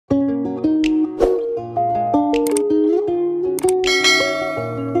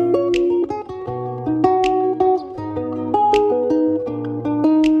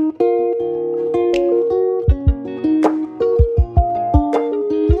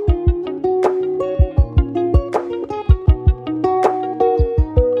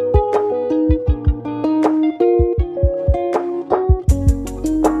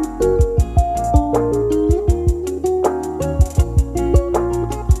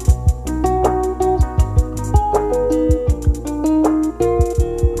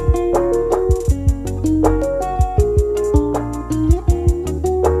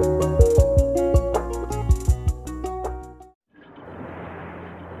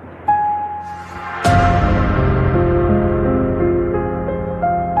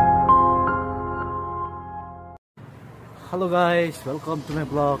guys, welcome to my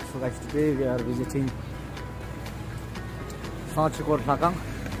vlog. So guys, today we are visiting Sangchen Chokhor Lhakhang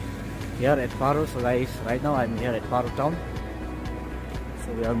here at Paro. So guys, right now I'm here at Paro town.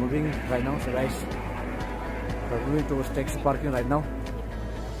 So we are moving right now. So guys, we are moving towards taxi parking right now.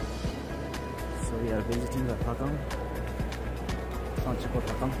 So we are visiting the Lhakhang, Sangchen Chokhor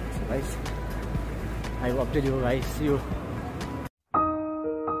Lhakhang. So guys, I will update you guys. See you.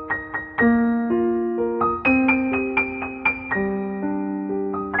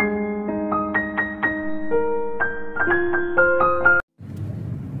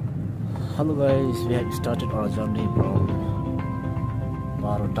 Hello guys, we have started our journey from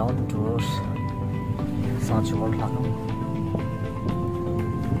Paro town towards Sangchen Chokhor Lhakhang.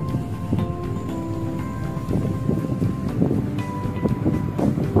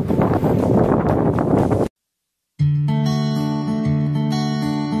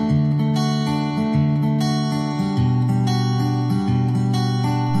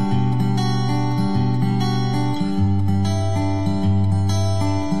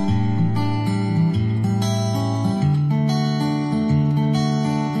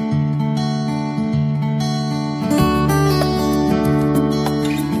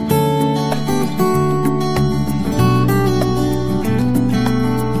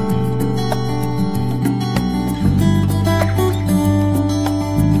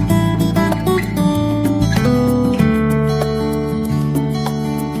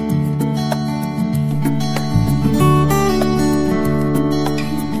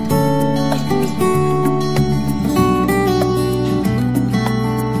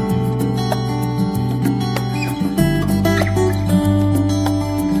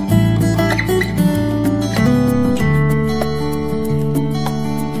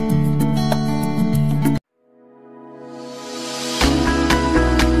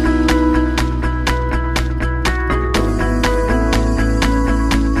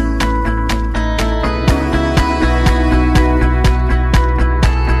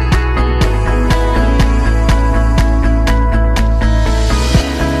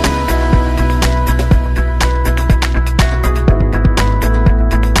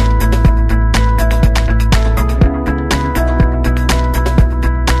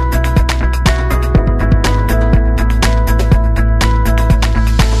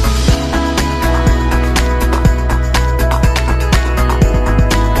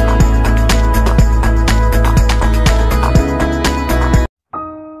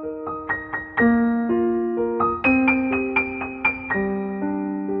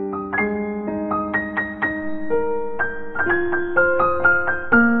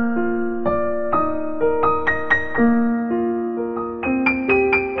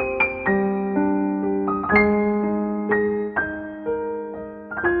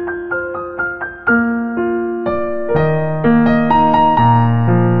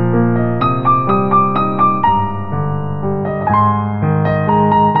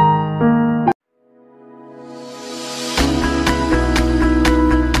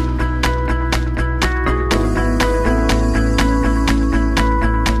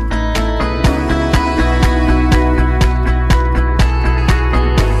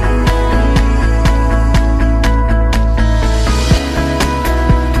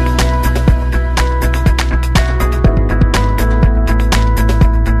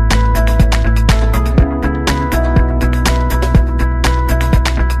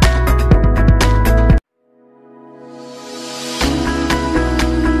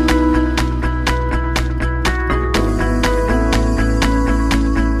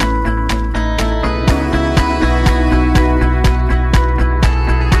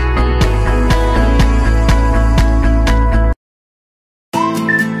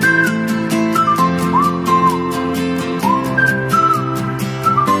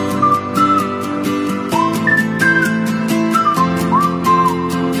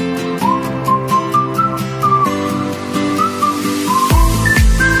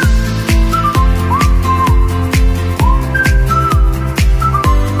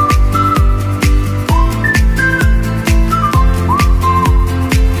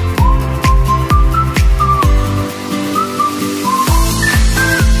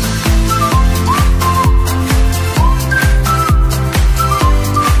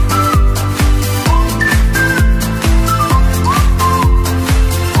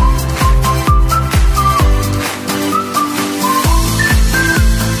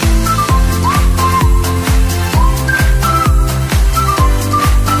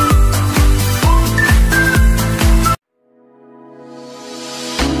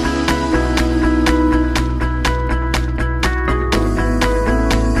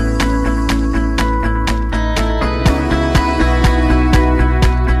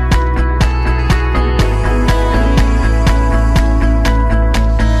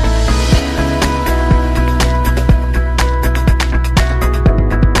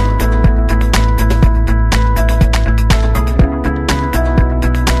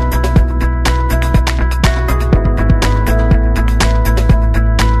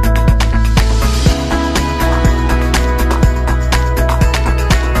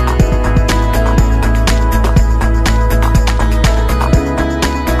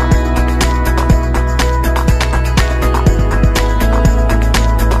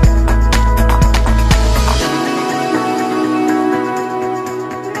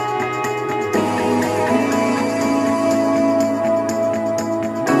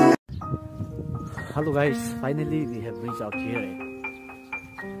 guys, finally we have reached out here at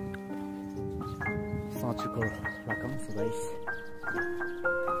Sangchen Chokhor Lhakhang. So guys,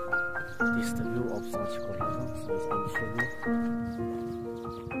 this is the view of Sangchen Chokhor Lhakhang. So guys, I will show you.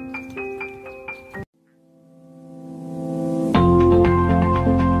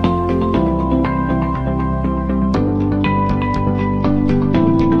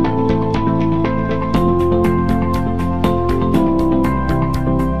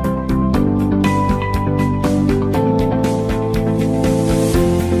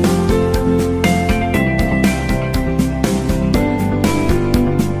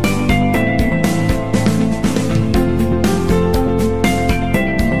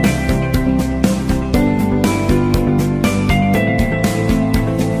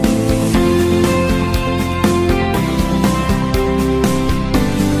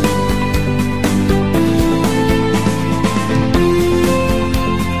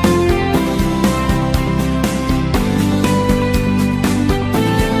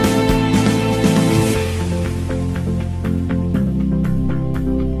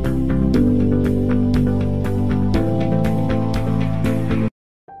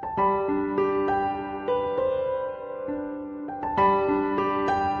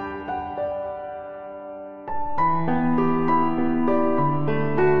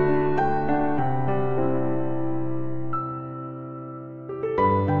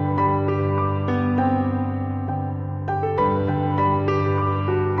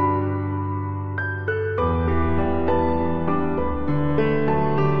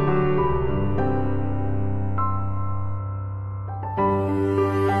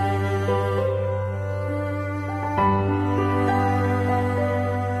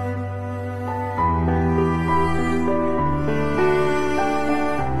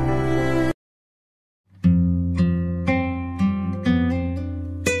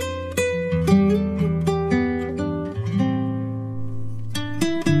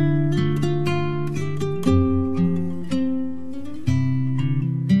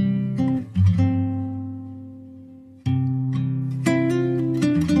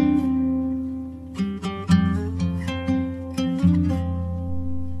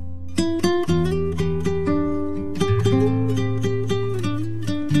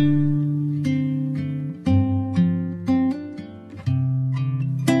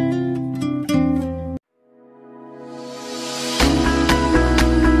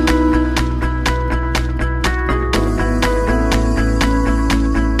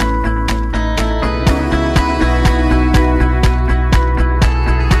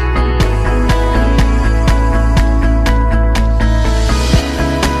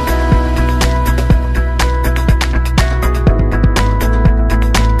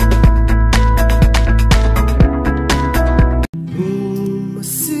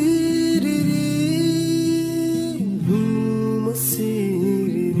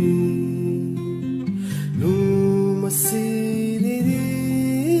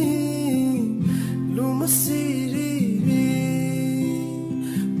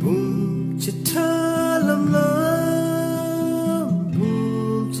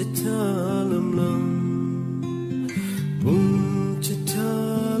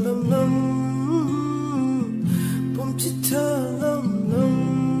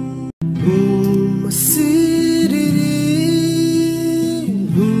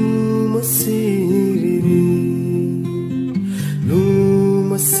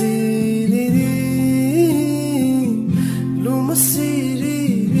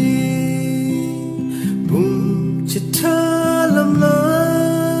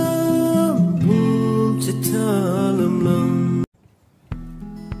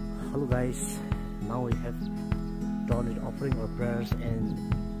 Hello guys, now we have done with offering our prayers and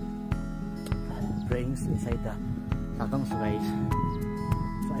prayings inside the Lhakhang. So guys,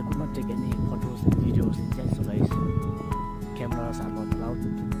 so I could not take any photos and videos inside. So guys, cameras are not allowed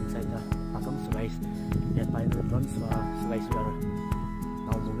inside the Lhakhang. So guys, we have finally done. So guys, we are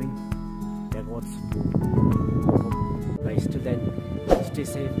now moving backwards. Guys, till then, stay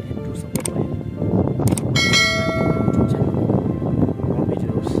safe and do support my